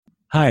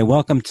Hi,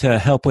 welcome to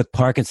Help with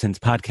Parkinson's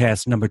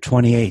podcast number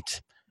 28.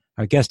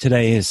 Our guest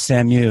today is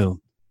Samyu,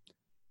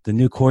 the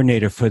new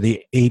coordinator for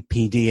the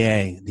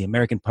APDA, the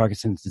American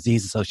Parkinson's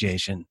Disease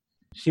Association.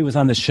 She was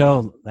on the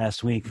show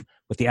last week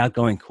with the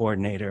outgoing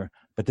coordinator,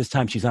 but this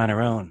time she's on her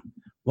own.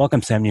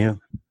 Welcome, Samyu.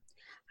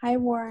 Hi,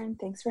 Warren.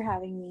 Thanks for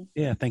having me.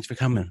 Yeah, thanks for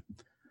coming.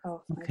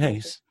 Oh,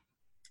 Okay,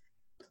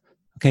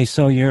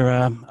 so you're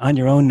on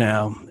your own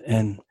now,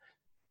 and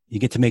you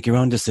get to make your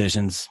own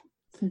decisions.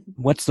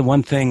 What's the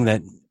one thing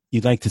that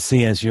you'd like to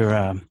see as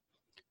your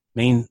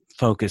main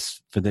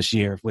focus for this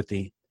year with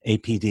the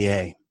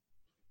APDA?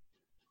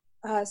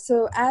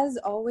 So as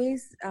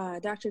always,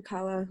 Dr.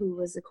 Kala, who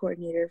was the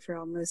coordinator for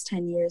almost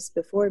 10 years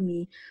before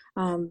me,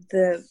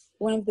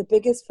 one of the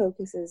biggest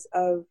focuses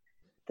of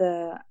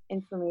the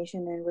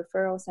information and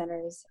referral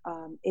centers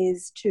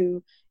is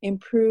to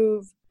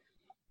improve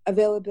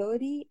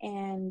availability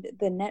and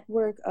the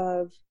network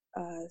of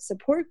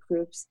support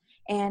groups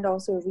and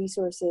also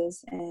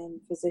resources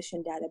and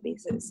physician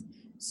databases.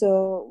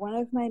 So one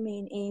of my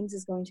main aims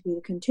is going to be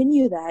to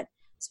continue that,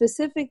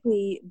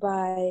 specifically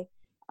by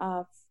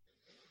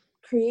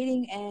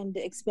creating and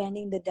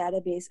expanding the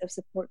database of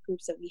support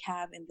groups that we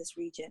have in this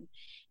region.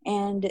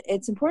 And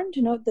it's important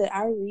to note that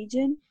our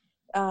region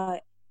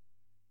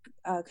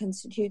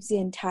constitutes the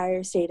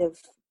entire state of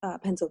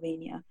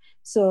Pennsylvania.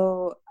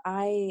 So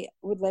I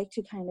would like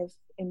to kind of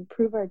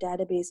improve our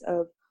database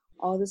of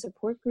all the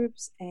support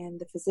groups and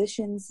the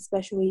physicians,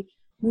 especially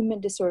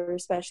movement disorder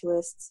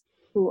specialists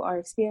who are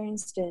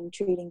experienced in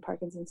treating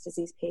Parkinson's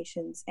disease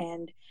patients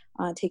and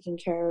taking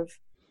care of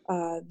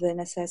the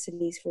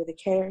necessities for the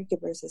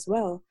caregivers as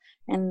well.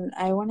 And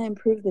I want to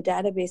improve the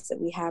database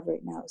that we have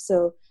right now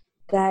so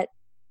that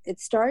it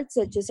starts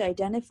at just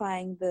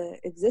identifying the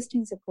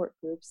existing support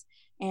groups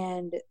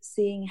and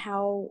seeing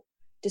how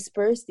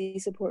dispersed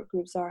these support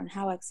groups are and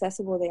how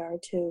accessible they are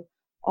to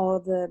all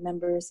of the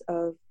members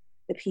of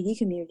the PD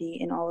community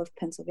in all of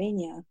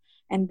Pennsylvania,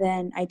 and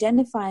then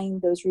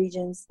identifying those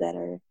regions that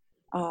are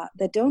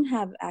that don't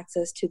have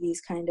access to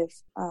these kind of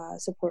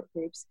support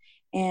groups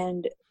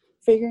and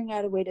figuring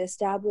out a way to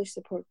establish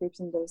support groups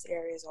in those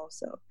areas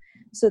also.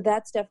 So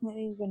that's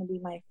definitely going to be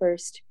my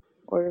first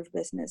order of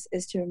business,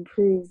 is to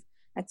improve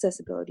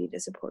accessibility to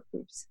support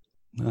groups.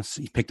 Well,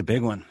 you picked a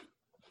big one.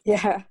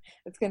 Yeah,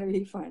 it's going to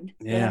be fun.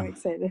 Yeah. I'm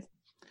excited.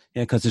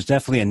 Yeah, because there's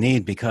definitely a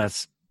need,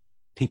 because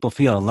people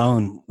feel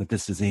alone with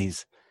this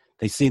disease.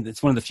 They see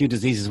it's one of the few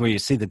diseases where you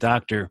see the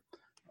doctor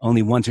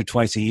only once or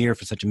twice a year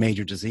for such a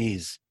major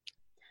disease.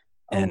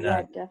 And,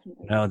 yeah,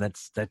 definitely.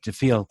 That you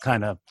feel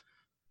kind of,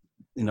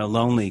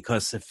 lonely,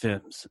 because if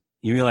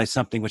you realize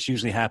something, which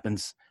usually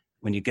happens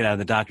when you get out of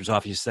the doctor's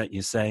office,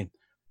 you say,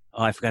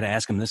 oh, I forgot to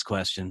ask him this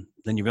question.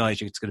 Then you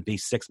realize it's going to be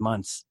 6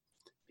 months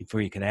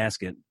before you can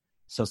ask it.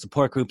 So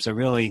support groups are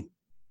really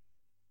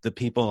the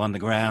people on the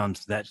ground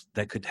that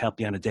could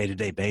help you on a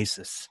day-to-day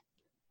basis.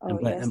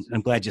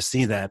 I'm glad you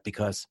see that,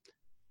 because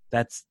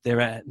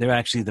they're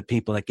actually the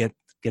people that get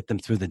them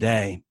through the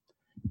day,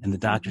 and the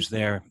doctor's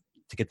there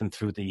to get them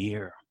through the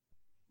year.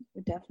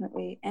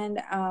 Definitely.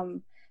 And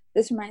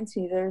this reminds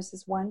me, there's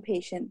this one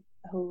patient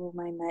whom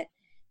I met,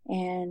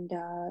 and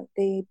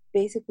they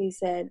basically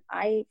said,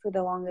 I, for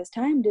the longest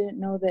time, didn't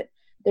know that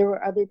there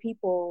were other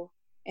people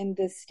in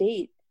this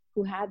state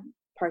who had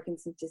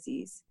Parkinson's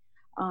disease.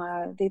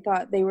 They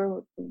thought they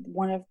were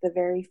one of the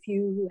very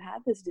few who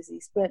had this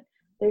disease, but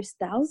there's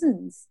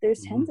thousands,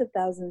 there's tens of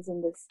thousands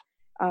in this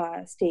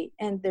state,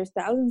 and there's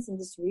thousands in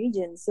this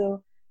region.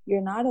 So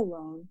you're not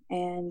alone.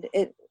 And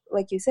it,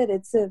 like you said,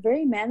 it's a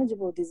very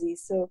manageable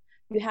disease. So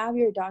you have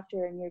your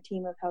doctor and your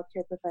team of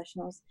healthcare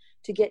professionals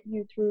to get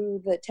you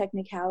through the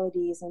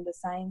technicalities and the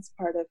science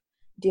part of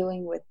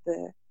dealing with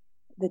the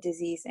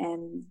disease,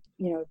 and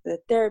the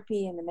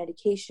therapy and the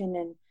medication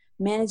and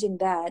managing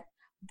that.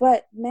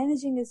 But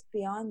managing is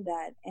beyond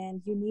that,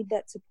 and you need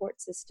that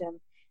support system.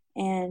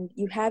 And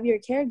you have your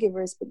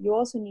caregivers, but you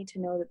also need to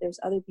know that there's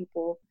other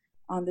people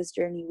on this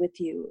journey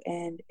with you.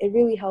 And it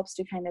really helps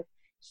to kind of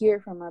hear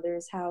from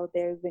others how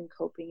they've been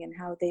coping and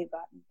how they've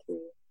gotten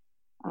through.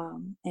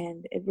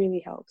 And it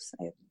really helps.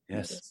 I've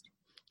noticed.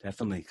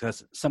 Definitely.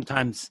 Because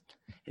sometimes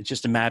it's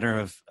just a matter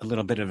of a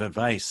little bit of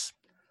advice.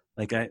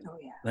 Where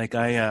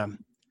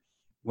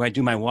I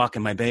do my walk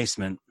in my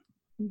basement,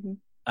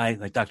 I,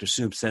 like Dr.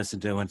 Soup says to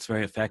do, and it's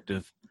very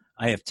effective,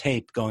 I have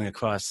tape going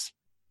across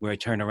where I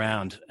turn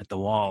around at the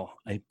wall.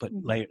 I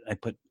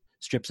put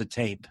strips of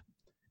tape,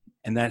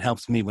 and that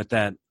helps me with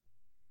that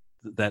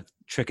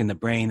trick in the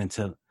brain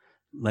into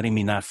letting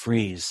me not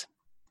freeze.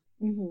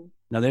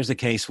 Now, there's a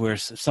case where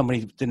if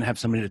somebody didn't have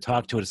somebody to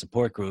talk to at a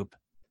support group,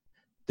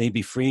 they'd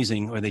be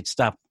freezing or they'd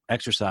stop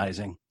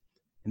exercising,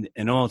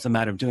 and all it's a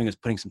matter of doing is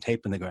putting some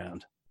tape in the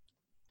ground.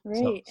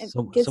 Right.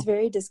 It gets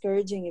very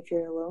discouraging if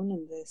you're alone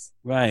in this.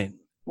 Right.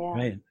 Yeah.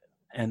 Right.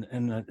 And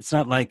it's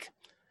not like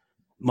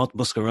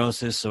multiple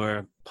sclerosis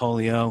or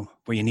polio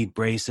where you need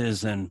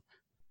braces and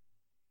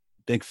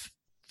big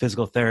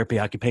physical therapy,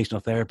 occupational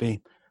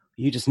therapy.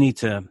 You just need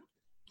to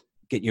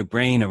get your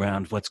brain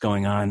around what's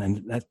going on.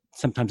 And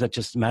sometimes that's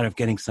just a matter of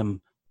getting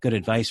some good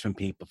advice from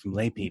people, from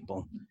lay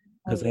people.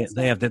 because yes,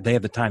 they have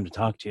the time to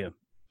talk to you.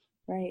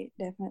 right,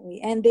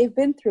 definitely. And they've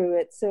been through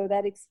it, so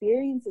that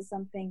experience is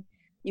something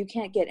you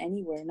can't get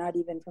anywhere, not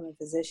even from a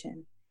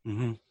physician.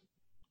 Mm-hmm.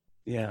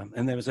 Yeah,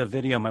 and there was a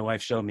video my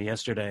wife showed me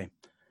yesterday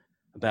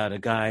about a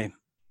guy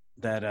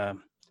that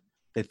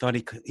they thought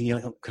he could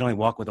only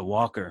walk with a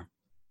walker,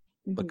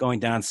 but going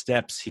down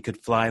steps he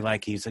could fly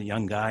like he's a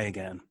young guy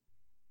again.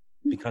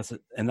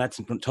 And that's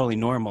totally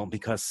normal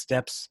because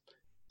steps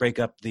break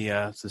up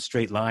the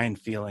straight line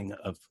feeling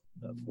of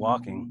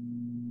walking.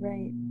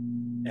 Right.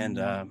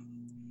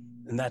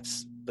 And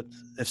that's, but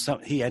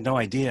he had no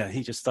idea,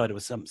 he just thought it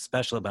was something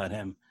special about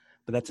him.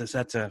 But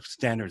that's a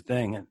standard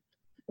thing. And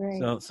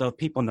Right. so if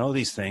people know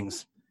these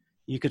things,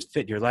 you could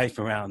fit your life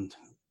around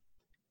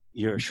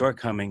your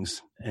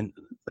shortcomings and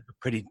live a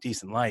pretty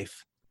decent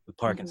life with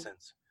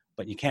Parkinson's.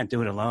 But you can't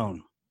do it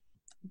alone.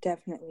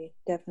 Definitely.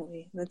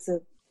 That's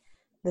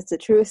the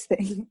truest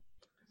thing.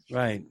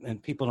 Right,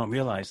 and people don't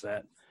realize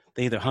that.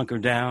 They either hunker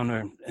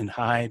down and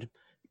hide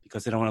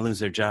because they don't want to lose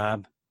their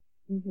job,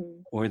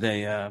 or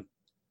they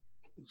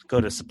go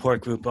to a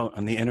support group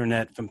on the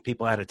internet from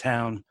people out of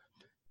town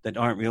that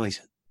aren't really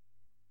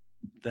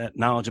that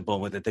knowledgeable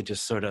with it. They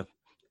just sort of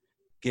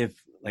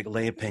give like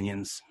lay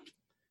opinions.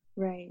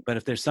 Right. But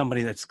if there's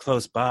somebody that's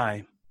close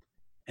by,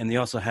 and they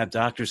also have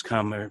doctors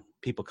come or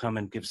people come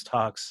and gives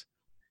talks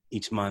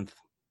each month,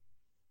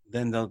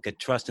 then they'll get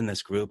trust in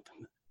this group.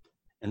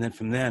 And then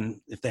from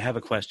then, if they have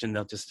a question,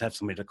 they'll just have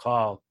somebody to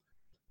call.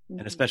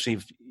 And especially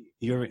if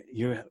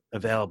you're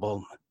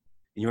available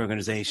in your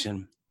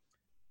organization,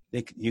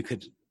 you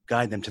could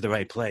guide them to the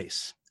right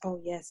place. Oh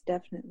yes,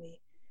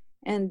 definitely.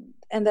 And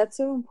that's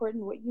so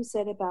important what you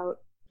said about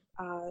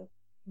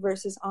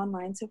versus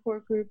online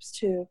support groups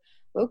to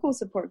local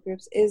support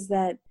groups is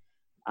that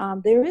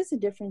there is a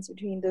difference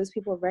between those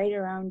people right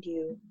around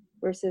you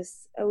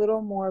versus a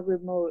little more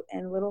remote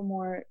and a little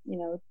more,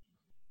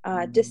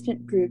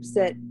 distant groups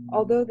that,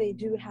 although they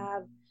do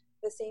have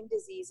the same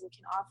disease and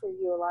can offer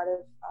you a lot of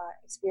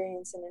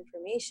experience and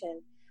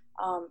information,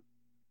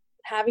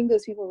 having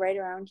those people right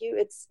around you,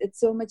 it's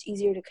so much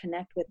easier to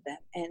connect with them,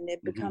 and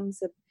it becomes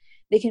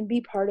they can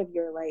be part of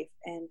your life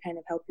and kind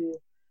of help you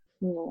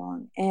move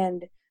along.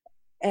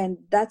 And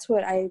that's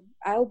what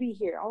I'll be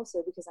here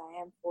also, because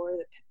I am for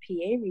the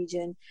PA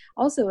region,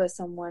 also as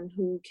someone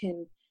who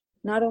can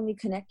not only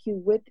connect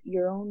you with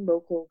your own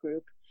local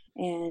group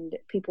and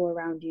people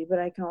around you, but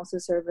I can also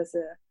serve as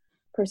a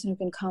person who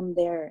can come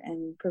there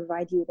and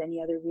provide you with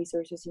any other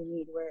resources you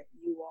need where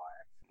you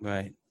are.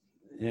 Right.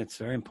 It's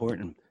very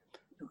important.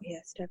 Oh,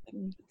 yes,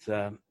 definitely.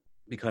 It's,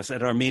 because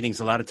at our meetings,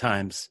 a lot of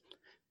times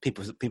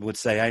people would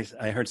say,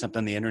 I heard something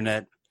on the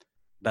internet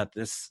about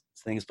this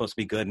thing is supposed to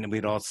be good. And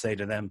we'd all say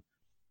to them,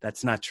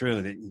 that's not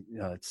true. That,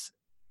 it's,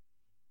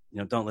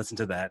 don't listen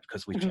to that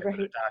because we check with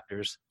the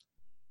doctors.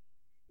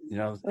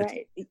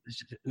 Right.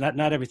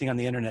 Not everything on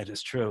the internet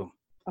is true.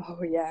 Oh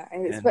yeah,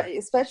 and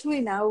especially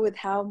now with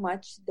how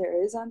much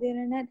there is on the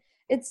internet,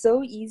 it's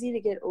so easy to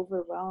get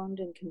overwhelmed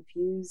and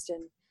confused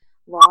and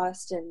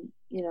lost, and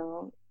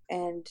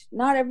and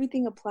not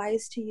everything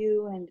applies to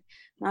you, and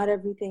not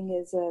everything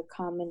is a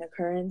common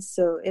occurrence.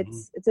 So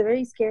it's a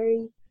very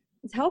scary.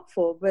 It's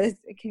helpful, but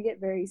it can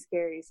get very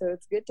scary. So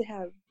it's good to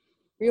have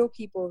real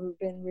people who've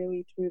been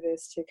really through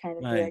this to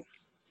kind of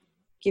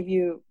give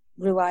you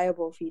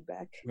reliable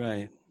feedback.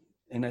 Right,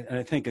 and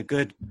I think a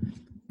good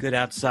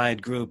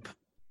outside group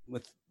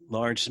with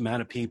large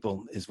amount of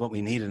people is what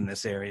we need in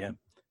this area.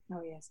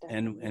 Oh yes,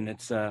 definitely. And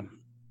it's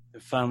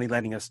finally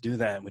letting us do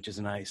that, which is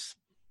nice,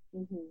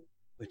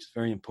 which is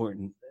very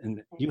important.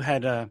 And you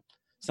had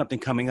something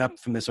coming up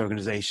from this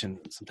organization,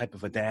 some type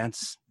of a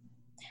dance.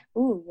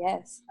 Oh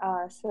yes.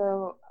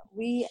 So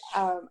we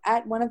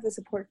at one of the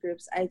support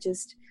groups, I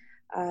just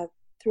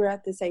threw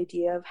out this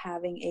idea of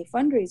having a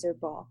fundraiser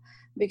ball,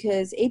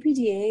 because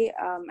APDA,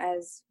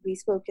 as we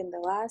spoke in the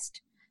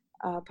last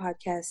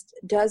podcast,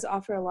 does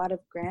offer a lot of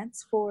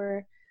grants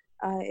for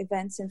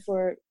events and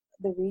for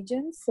the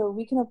regions. So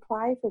we can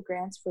apply for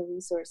grants for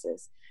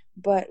resources,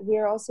 but we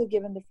are also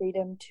given the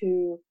freedom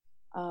to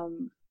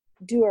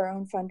do our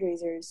own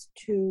fundraisers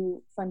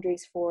to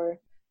fundraise for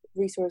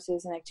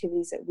resources and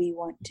activities that we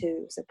want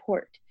to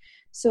support.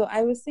 So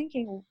I was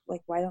thinking,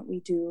 why don't we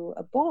do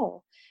a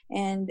ball?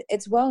 And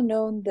it's well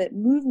known that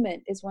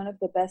movement is one of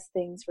the best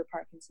things for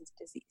Parkinson's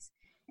disease,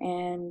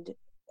 and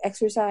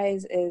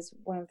exercise is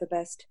one of the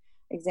best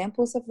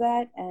examples of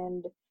that.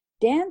 And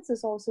dance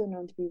is also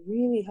known to be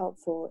really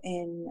helpful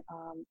in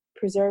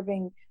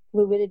preserving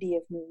fluidity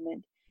of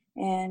movement.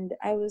 And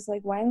I was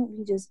like, why don't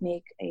we just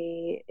make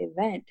a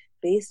event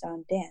based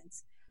on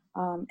dance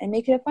and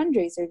make it a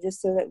fundraiser,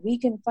 just so that we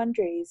can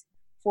fundraise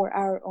for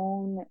our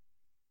own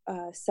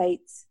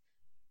site's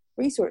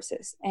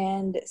resources.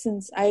 And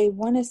since I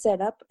want to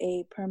set up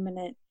a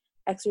permanent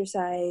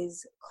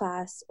exercise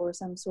class or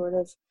some sort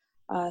of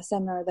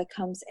seminar that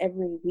comes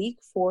every week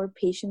for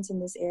patients in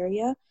this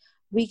area,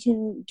 we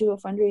can do a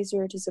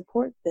fundraiser to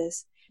support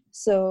this.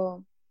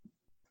 So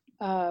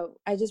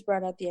I just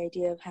brought out the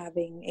idea of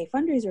having a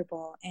fundraiser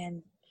ball,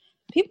 and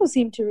people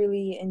seem to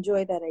really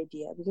enjoy that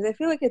idea, because I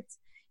feel like it's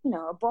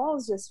a ball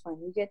is just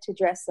fun. You get to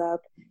dress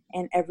up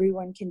and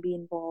everyone can be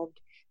involved,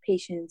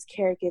 patients,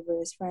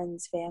 caregivers,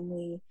 friends,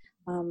 family,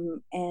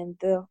 and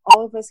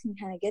all of us can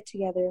kind of get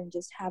together and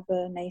just have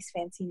a nice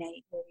fancy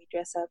night where we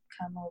dress up,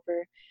 come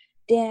over,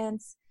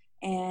 dance,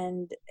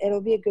 and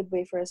it'll be a good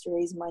way for us to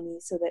raise money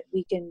so that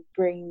we can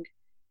bring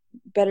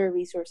better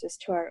resources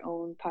to our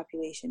own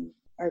population,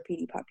 our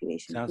PD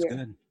population. Sounds here.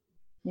 good.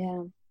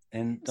 Yeah.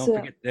 And don't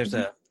forget, there's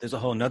a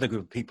whole nother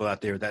group of people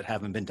out there that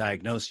haven't been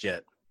diagnosed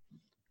yet.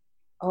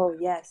 Oh,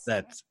 yes.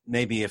 That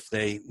maybe if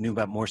they knew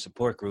about more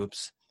support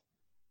groups,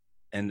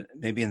 and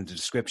maybe in the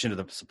description of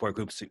the support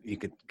groups, you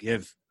could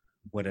give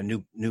what a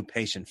new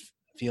patient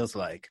feels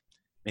like.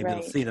 Maybe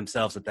Right. they'll see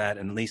themselves at that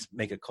and at least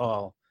make a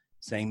call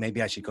saying,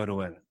 maybe I should go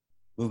to a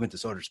movement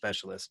disorder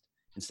specialist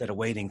instead of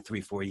waiting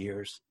 3-4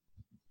 years.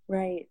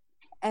 Right.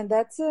 And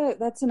that's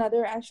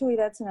another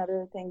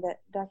thing that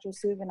Dr.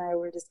 Suv and I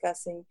were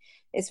discussing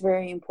is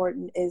very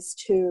important, is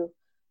to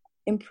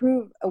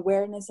improve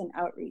awareness and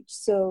outreach.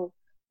 So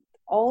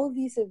all of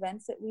these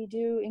events that we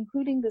do,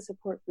 including the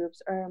support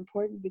groups, are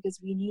important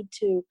because we need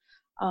to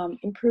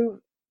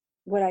improve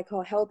what I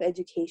call health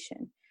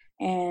education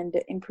and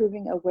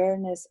improving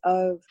awareness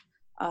of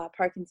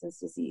Parkinson's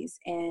disease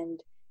and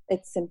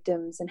its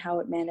symptoms and how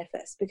it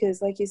manifests. Because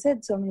like you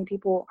said, so many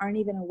people aren't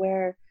even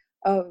aware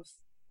of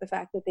the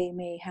fact that they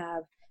may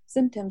have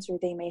symptoms or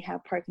they may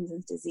have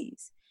Parkinson's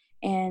disease.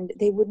 And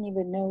they wouldn't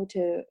even know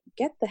to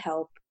get the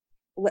help,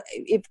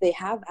 if they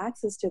have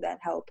access to that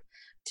help,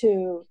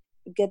 to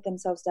get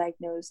themselves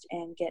diagnosed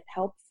and get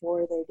help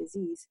for their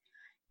disease.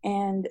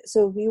 And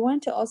so we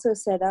want to also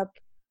set up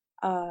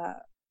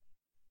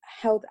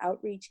health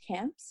outreach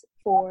camps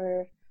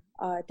for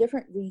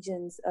different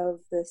regions of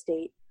the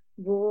state,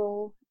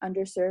 rural,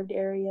 underserved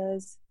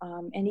areas,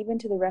 and even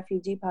to the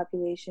refugee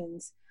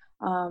populations,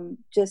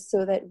 just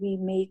so that we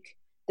make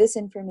this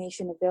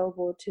information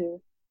available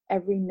to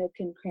every nook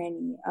and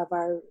cranny of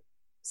our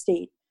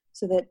state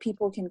so that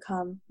people can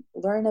come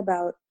learn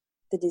about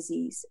the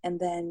disease and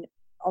then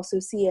also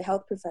see a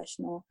health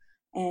professional,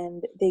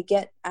 and they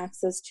get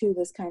access to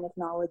this kind of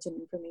knowledge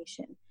and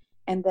information,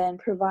 and then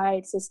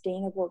provide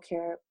sustainable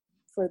care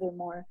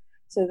furthermore,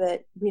 so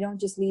that we don't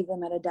just leave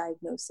them at a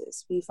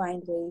diagnosis. We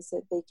find ways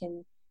that they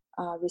can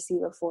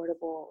receive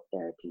affordable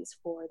therapies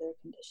for their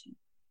condition.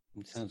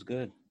 It sounds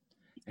good.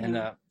 And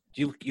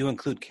do you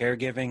include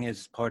caregiving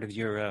as part of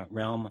your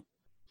realm?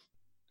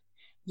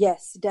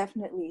 Yes,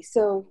 definitely.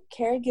 So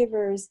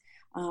caregivers,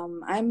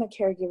 I'm a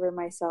caregiver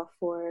myself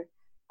for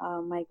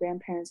my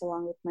grandparents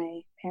along with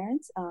my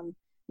parents.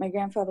 My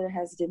grandfather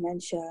has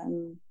dementia,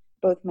 and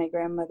both my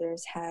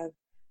grandmothers have,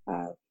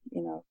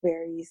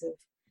 varies of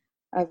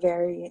a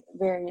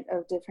variant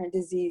of different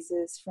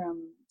diseases,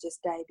 from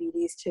just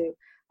diabetes to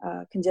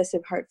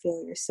congestive heart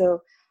failure.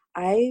 So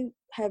I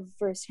have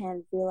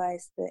firsthand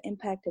realized the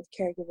impact of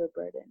caregiver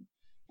burden,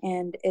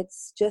 and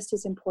it's just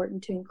as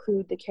important to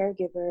include the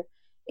caregiver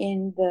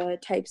in the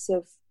types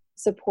of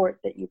support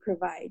that you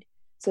provide.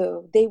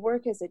 So they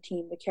work as a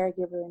team, the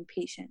caregiver and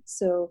patient.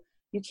 So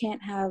you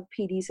can't have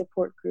PD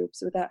support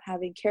groups without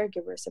having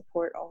caregiver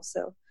support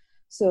also.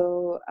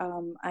 So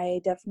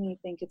I definitely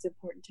think it's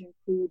important to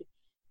include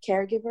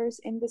caregivers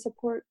in the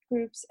support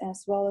groups,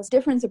 as well as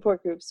different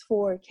support groups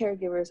for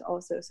caregivers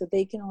also, so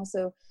they can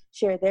also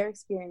share their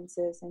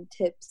experiences and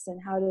tips and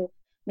how to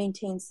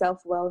maintain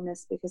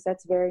self-wellness, because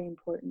that's very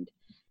important.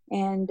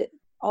 And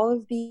all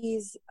of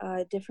these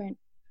different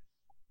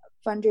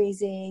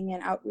fundraising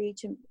and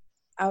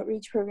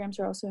outreach programs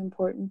are also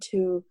important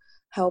to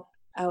help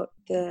out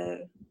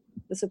the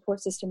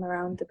support system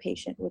around the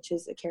patient, which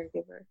is a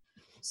caregiver.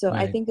 So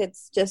right. I think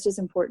it's just as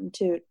important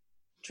to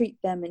treat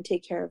them and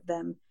take care of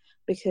them,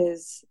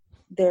 because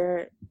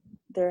they're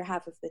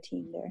half of the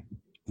team there.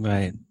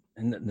 Right.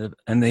 And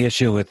the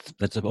issue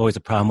that's always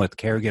a problem with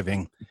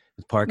caregiving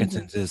with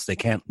Parkinson's is they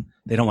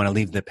don't want to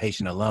leave the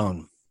patient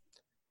alone.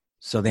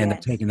 So they end up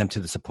taking them to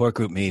the support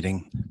group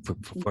meeting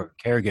for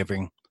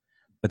caregiving,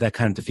 but that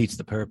kind of defeats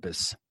the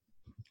purpose.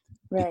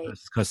 Right.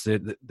 Because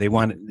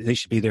they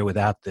should be there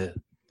without the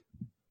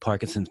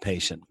Parkinson's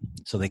patient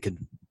so they could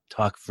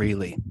talk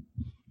freely.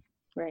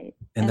 Right.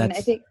 And I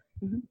think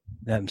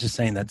I'm just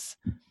saying that's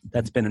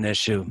been an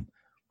issue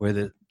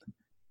where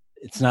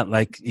it's not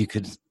like you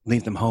could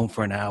leave them home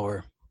for an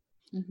hour,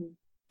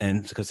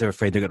 and because they're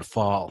afraid they're going to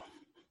fall.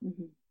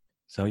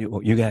 So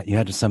you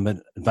had some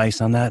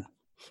advice on that?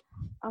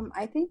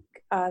 I think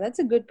that's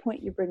a good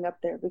point you bring up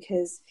there,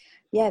 because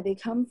they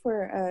come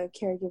for a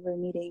caregiver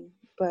meeting,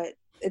 but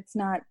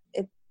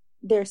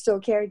they're still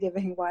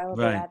caregiving while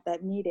they're at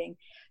that meeting.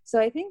 So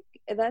I think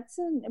that's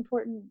an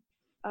important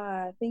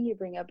thing you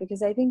bring up,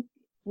 because I think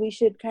we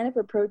should kind of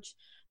approach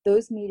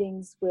those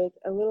meetings with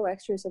a little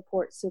extra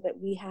support, so that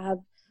we have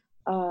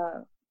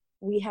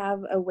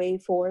a way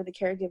for the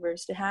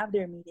caregivers to have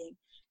their meeting,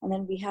 and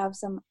then we have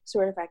some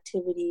sort of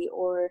activity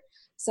or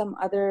some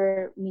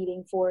other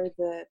meeting for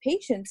the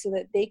patient, so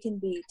that they can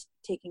be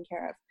taken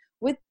care of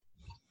with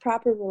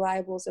proper,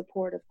 reliable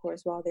support, of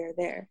course, while they're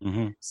there,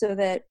 so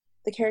that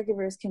the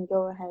caregivers can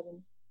go ahead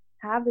and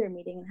have their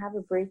meeting and have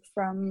a break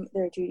from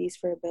their duties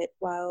for a bit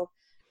while,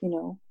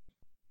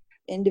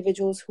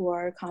 individuals who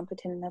are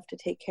competent enough to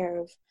take care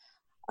of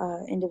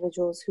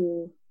individuals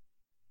who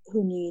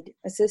need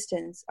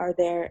assistance are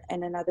there,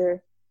 and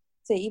another,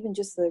 say even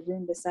just the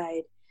room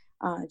beside,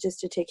 just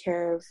to take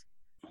care of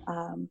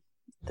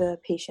the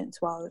patients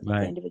while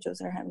the individuals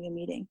are having a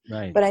meeting.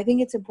 Right. But I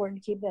think it's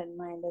important to keep that in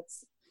mind.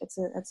 That's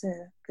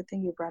a good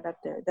thing you brought up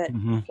there, that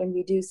when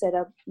we do set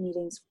up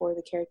meetings for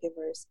the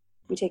caregivers,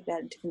 we take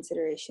that into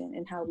consideration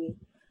in how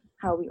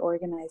we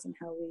organize and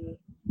how we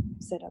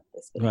set up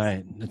the space.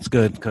 Right. That's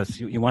good, because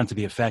you want it to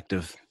be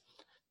effective.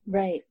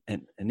 Right.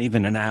 And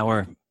even an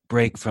hour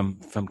break from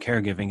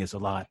caregiving is a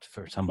lot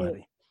for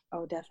somebody.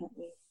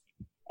 Definitely.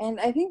 And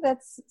I think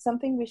that's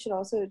something we should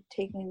also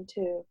take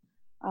into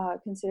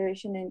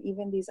consideration in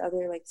even these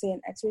other, like say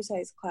an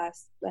exercise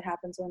class that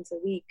happens once a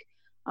week.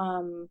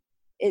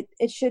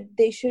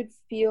 They should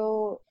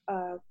feel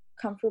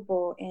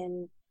comfortable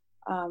in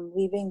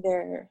leaving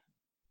their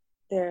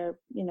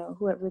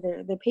whoever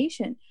the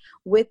patient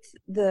with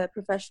the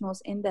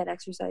professionals in that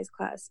exercise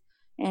class,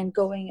 and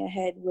going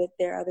ahead with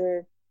their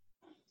other,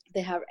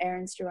 they have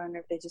errands to run, or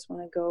if they just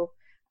want to go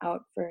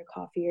out for a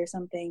coffee or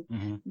something,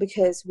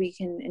 because we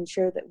can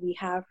ensure that we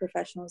have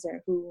professionals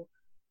there who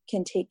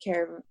can take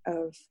care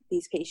of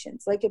these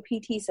patients, like a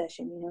PT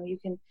session.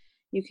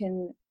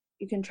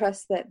 You can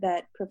trust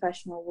that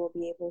professional will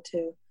be able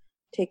to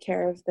take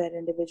care of that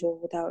individual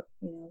without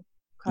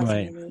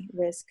causing any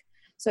risk.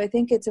 So I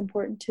think it's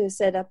important to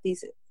set up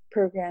these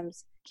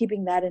programs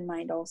keeping that in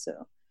mind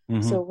also.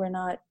 So we're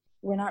not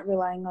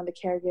relying on the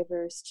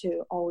caregivers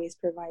to always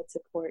provide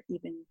support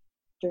even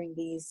during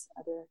these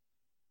other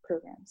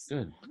programs.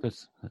 Good,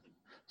 because it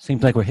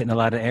seems like we're hitting a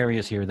lot of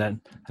areas here that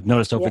I've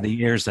noticed over the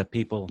years that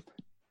people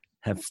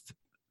have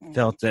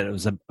felt that it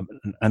was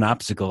an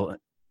obstacle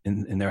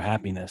in their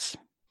happiness,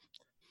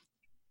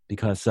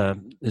 because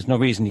there's no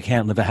reason you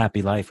can't live a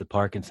happy life with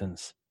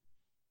Parkinson's.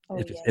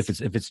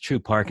 If it's true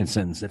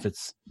Parkinson's, if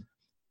it's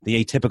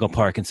the atypical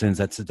Parkinson's,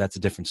 that's a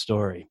different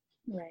story.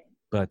 Right.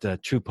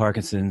 But true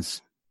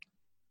Parkinson's,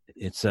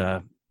 it's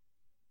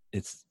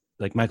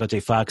like Michael J.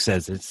 Fox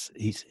says,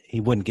 he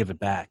wouldn't give it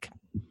back.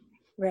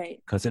 Right.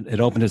 Because it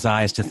opened his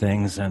eyes to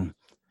things and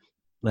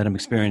let him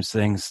experience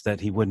things that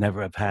he would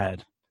never have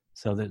had.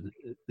 So that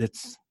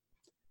it's,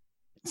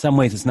 in some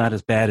ways it's not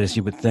as bad as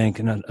you would think,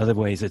 and in other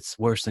ways it's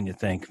worse than you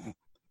think.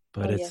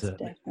 But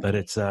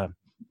it's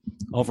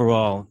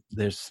overall,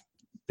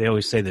 they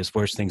always say there's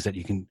worse things that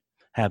you can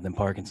have than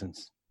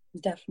Parkinson's.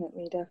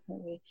 Definitely.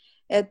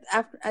 At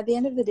the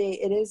end of the day,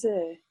 it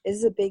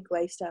is a big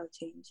lifestyle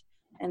change,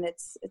 and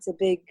it's a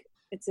big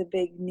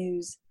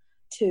news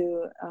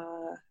to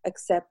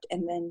accept,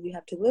 and then you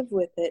have to live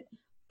with it.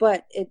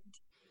 But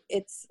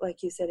it's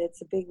like you said,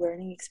 it's a big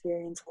learning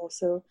experience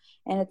also,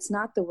 and it's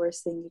not the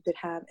worst thing you could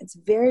have. It's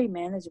very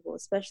manageable,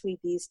 especially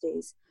these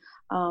days.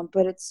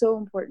 But it's so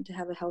important to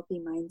have a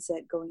healthy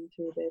mindset going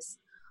through this,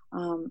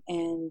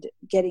 and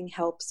getting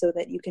help so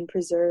that you can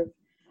preserve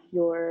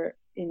your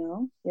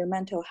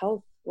mental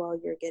health while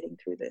you're getting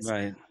through this.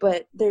 Right.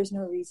 But there's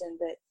no reason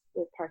that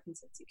with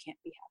Parkinson's you can't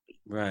be happy.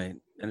 Right.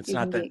 And it's you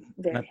not that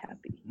very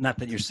happy. Not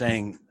that you're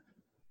saying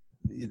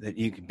that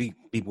you could be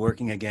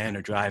working again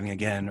or driving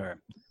again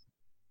or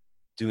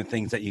doing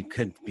things that you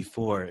could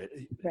before.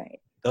 Right.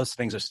 Those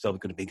things are still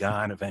going to be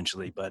gone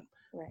eventually, but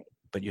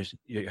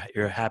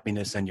your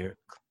happiness and your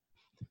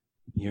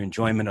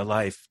enjoyment of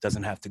life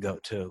doesn't have to go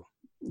too.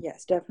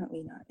 Yes,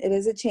 definitely not. It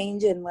is a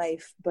change in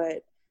life,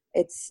 but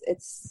it's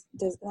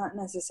not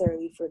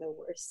necessarily for the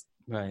worse.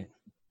 Right.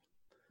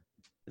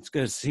 It's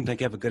good. It seems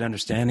like you have a good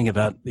understanding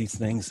about these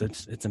things.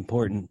 It's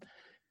important,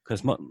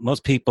 because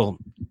most people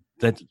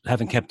that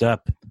haven't kept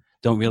up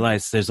don't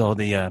realize there's all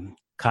the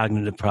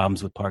cognitive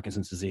problems with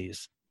Parkinson's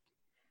disease.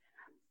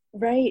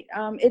 Right.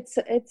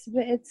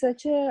 It's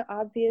such a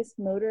obvious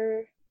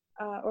motor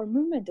or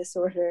movement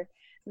disorder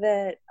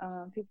that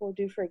people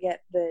do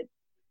forget that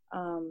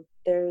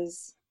there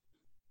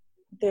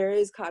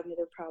is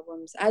cognitive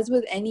problems, as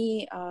with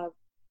any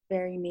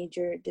very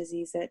major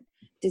disease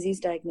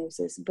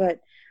diagnosis, but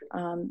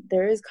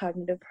there is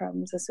cognitive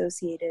problems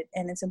associated,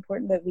 and it's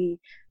important that we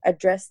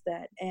address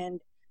that. And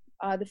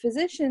the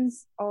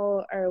physicians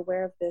all are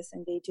aware of this,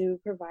 and they do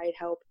provide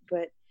help,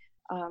 but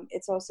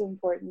it's also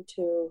important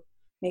to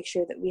make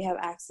sure that we have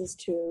access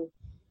to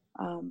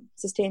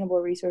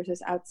sustainable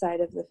resources outside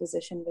of the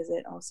physician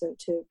visit, also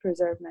to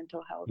preserve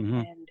mental health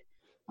and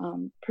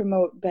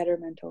promote better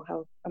mental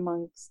health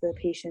amongst the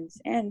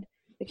patients and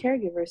the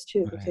caregivers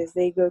too, because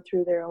they go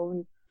through their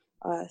own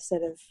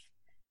set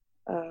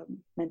of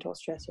mental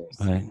stressors.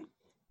 Right.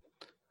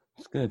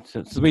 It's good.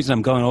 So the reason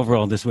I'm going over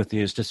all this with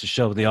you is just to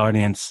show the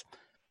audience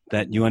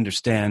that you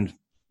understand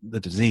the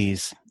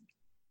disease,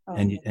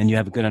 and you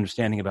have a good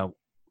understanding about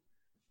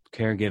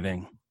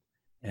caregiving,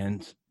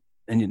 and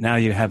now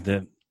you have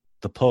the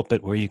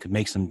pulpit where you could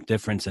make some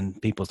difference in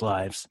people's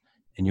lives,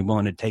 and you're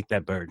willing to take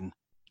that burden.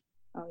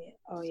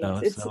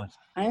 Yes.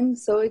 I'm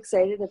so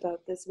excited about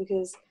this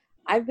because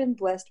I've been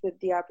blessed with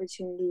the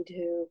opportunity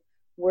to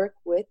work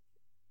with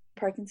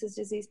Parkinson's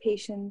disease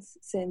patients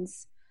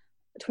since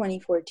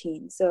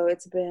 2014. So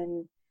it's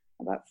been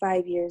about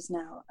 5 years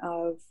now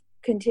of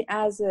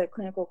as a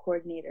clinical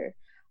coordinator.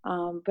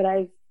 But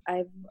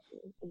I've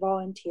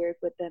volunteered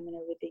with them and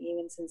everything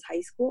even since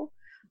high school.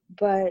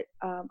 But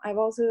I've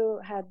also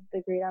had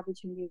the great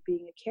opportunity of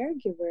being a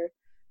caregiver,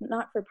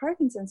 not for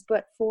Parkinson's,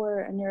 but for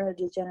a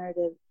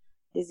neurodegenerative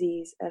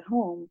disease at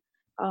home.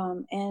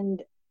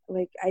 And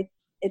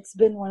it's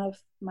been one of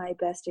my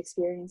best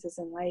experiences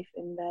in life,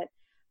 in that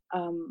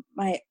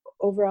my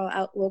overall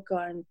outlook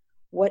on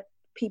what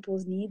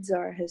people's needs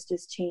are has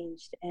just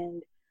changed.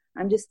 And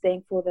I'm just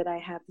thankful that I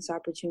have this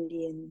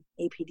opportunity in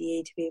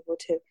APDA to be able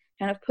to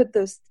kind of put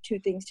those two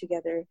things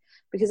together,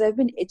 because I've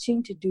been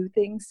itching to do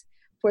things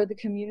for the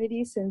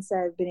community since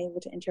I've been able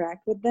to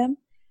interact with them.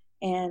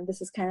 And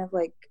this is kind of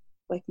like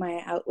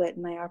my outlet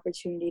and my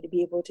opportunity to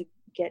be able to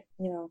get,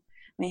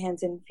 my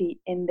hands and feet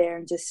in there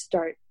and just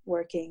start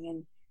working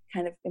and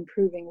kind of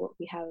improving what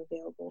we have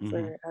available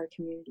for our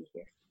community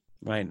here.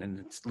 Right. And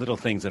it's little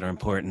things that are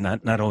important,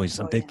 not always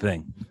a big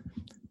thing.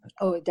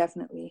 Oh,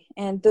 definitely.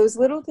 And those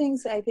little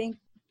things, I think,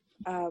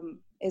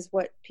 is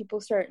what people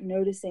start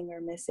noticing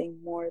or missing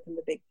more than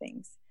the big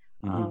things.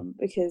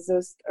 Because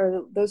those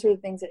are the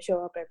things that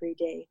show up every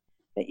day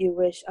that you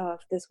wish, if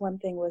this one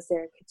thing was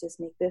there, it could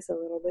just make this a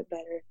little bit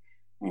better.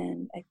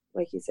 And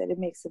like you said, it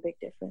makes a big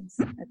difference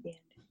at the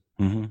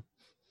end.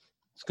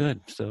 It's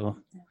good. So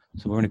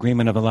we're in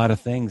agreement of a lot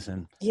of things,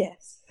 and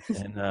yes,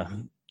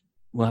 and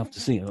we'll have to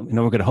see.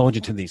 We're going to hold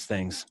you to these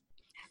things.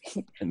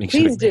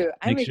 Please do.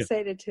 I'm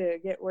excited to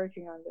get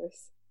working on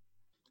this.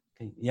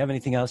 Okay. You have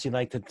anything else you'd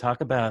like to talk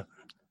about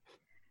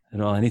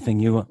at all? Anything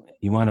you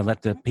want to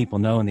let the people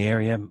know in the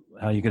area,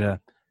 how you're going to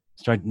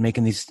start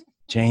making these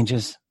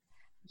changes?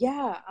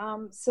 Yeah.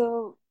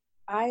 So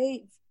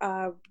I,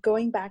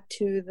 going back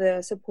to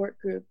the support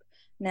group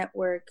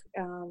network,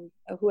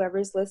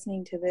 whoever's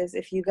listening to this,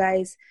 if you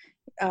guys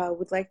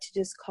would like to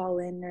just call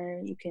in,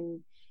 or you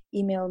can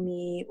email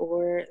me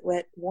or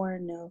let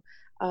Warren know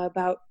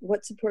about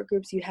what support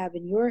groups you have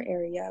in your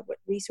area, what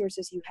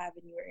resources you have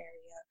in your area.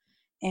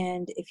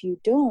 And if you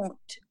don't,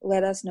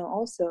 let us know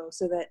also,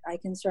 so that I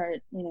can start,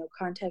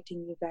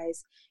 contacting you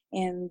guys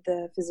and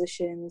the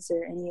physicians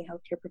or any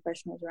healthcare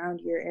professionals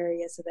around your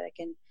area, so that I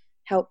can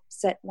help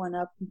set one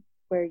up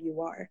where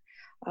you are.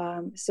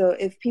 So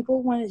if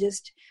people want to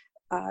just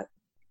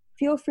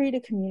feel free to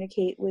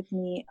communicate with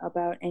me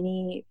about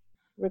any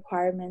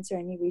requirements or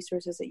any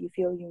resources that you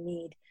feel you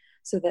need,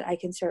 so that I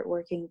can start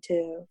working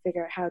to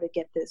figure out how to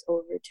get this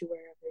over to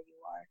wherever you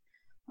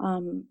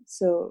are.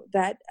 So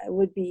that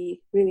would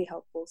be really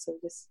helpful. So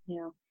just,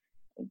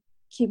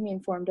 keep me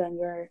informed on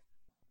your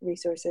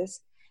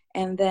resources.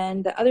 And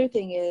then the other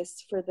thing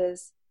is, for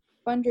this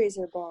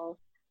fundraiser ball,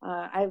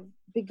 I've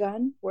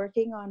begun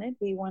working on it.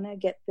 We want to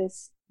get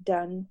this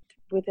done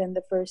within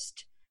the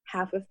first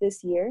half of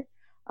this year,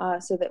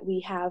 so that we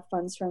have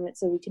funds from it,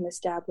 so we can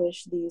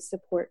establish these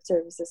support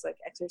services like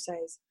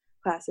exercise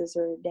classes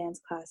or dance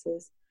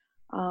classes.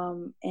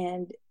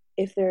 And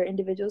if there are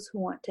individuals who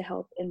want to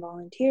help in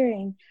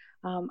volunteering,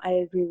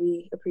 I'd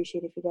really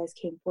appreciate if you guys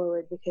came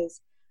forward,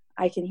 because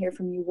I can hear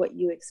from you what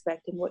you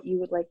expect and what you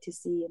would like to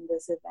see in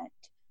this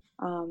event.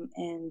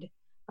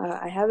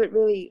 I haven't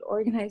really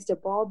organized a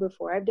ball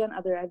before. I've done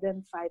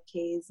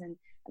 5Ks and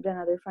I've done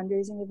other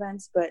fundraising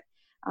events, but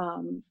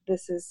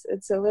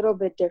it's a little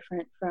bit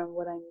different from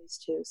what I'm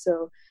used to.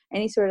 So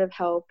any sort of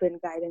help and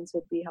guidance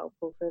would be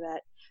helpful for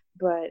that.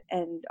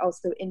 And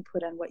also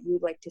input on what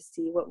you'd like to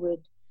see, what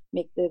would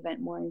make the event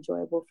more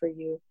enjoyable for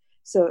you.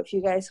 So if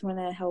you guys want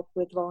to help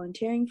with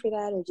volunteering for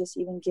that, or just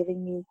even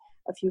giving me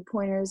a few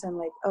pointers on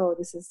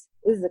this is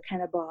the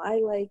kind of ball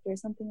I like, or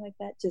something like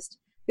that, just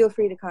feel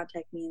free to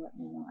contact me and let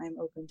me know. I'm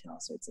open to all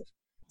sorts of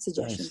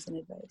suggestions and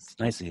advice. It's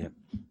nice of you.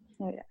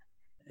 Oh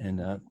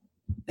yeah.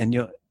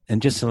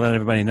 And just to let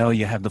everybody know,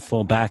 you have the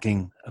full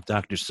backing of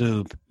Dr.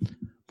 Sub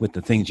with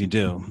the things you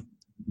do.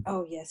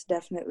 Oh yes,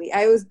 definitely.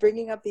 I was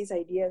bringing up these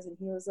ideas, and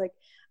he was like,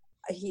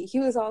 he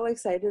was all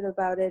excited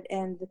about it,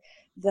 and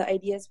the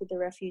ideas with the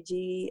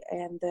refugee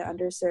and the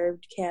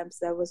underserved camps,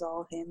 that was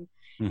all him.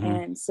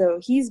 And so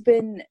he's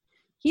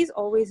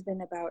always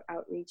been about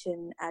outreach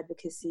and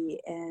advocacy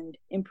and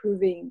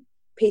improving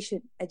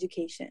patient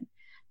education.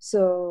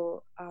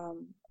 So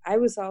I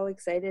was all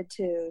excited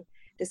to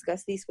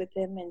discuss these with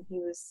him, and he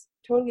was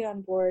totally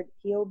on board.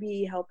 He'll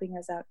be helping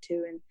us out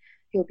too, and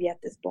he'll be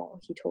at this ball,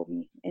 he told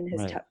me, in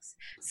his tux.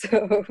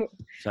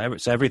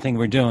 So everything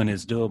we're doing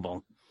is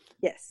doable.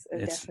 Yes,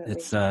 definitely.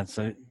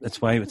 So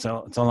that's why it's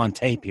all on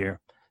tape here.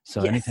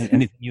 So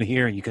anything you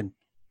hear, you can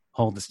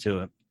hold us to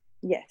it.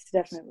 Yes,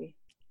 definitely.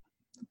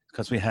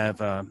 Because we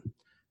have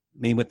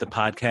me with the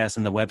podcast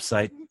and the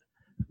website,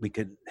 we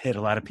could hit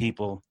a lot of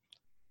people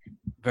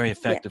very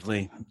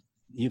effectively. Yeah.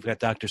 You've got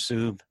Dr.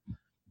 Sub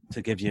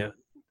to give you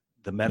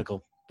the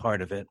medical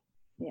part of it.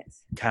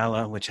 Yes.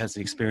 Kala, which has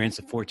the experience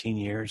of 14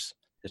 years,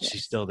 that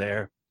she's still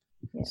there.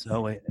 Yes.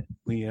 So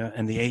we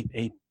and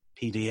the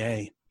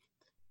APDA,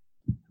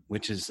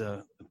 which is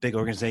a big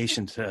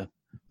organization to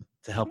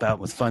help out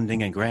with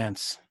funding and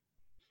grants.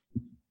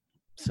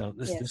 So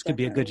this Yes, could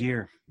be a good definitely.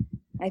 year.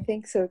 I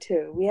think so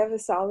too. We have a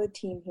solid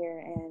team here,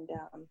 and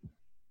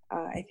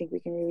I think we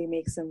can really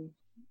make some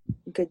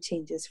good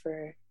changes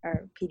for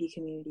our PD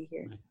community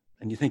here. Right.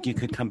 And you think you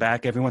could come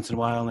back every once in a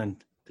while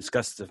and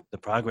discuss the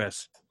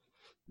progress?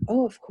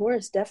 Oh, of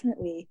course,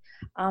 definitely.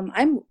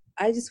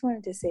 I just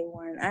wanted to say,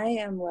 Warren, I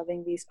am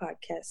loving these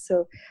podcasts.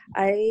 So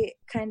I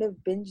kind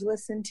of binge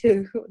listen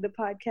to the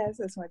podcast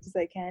as much as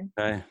I can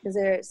Right. because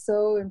they're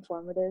so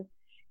informative.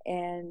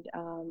 And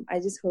I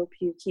just hope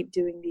you keep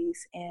doing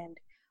these, and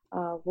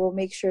we'll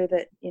make sure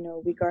that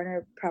we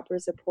garner proper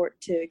support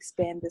to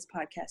expand this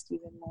podcast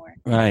even more,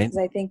 Right. because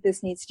I think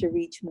this needs to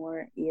reach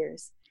more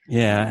ears.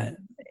 Yeah.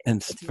 And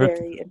It's for,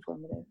 very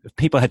informative. if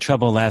people had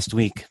trouble last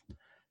week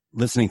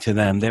listening to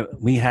them,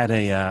 we had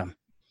a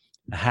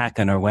hack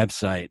on our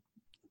website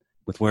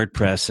with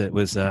WordPress. It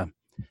was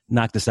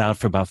knocked us out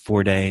for about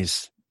 4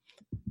 days.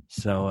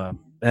 So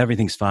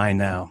everything's fine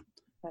now.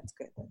 That's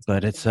good.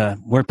 But it's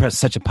WordPress is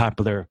such a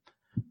popular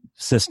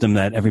system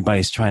that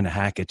everybody's trying to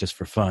hack it just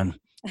for fun.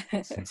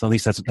 So at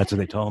least that's what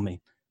they told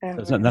me. So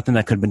there's nothing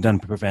that could have been done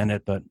to prevent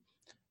it, but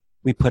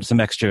we put some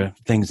extra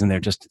things in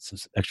there, just some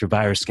extra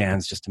virus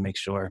scans, just to make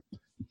sure.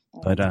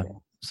 But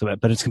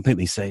it's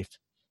completely safe.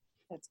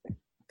 That's good.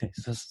 Okay,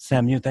 so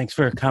Samyu, thanks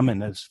for coming.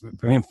 That's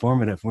very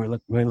informative. We're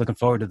really looking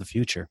forward to the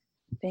future.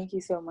 Thank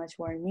you so much,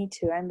 Warren. Me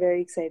too. I'm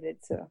very excited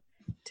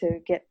to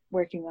get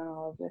working on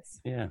all of this.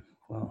 Yeah.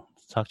 Well,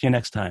 talk to you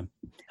next time.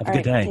 Have a All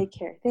good right, day. take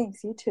care.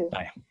 Thanks. You too.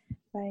 Bye.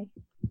 Bye.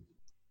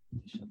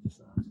 Shut this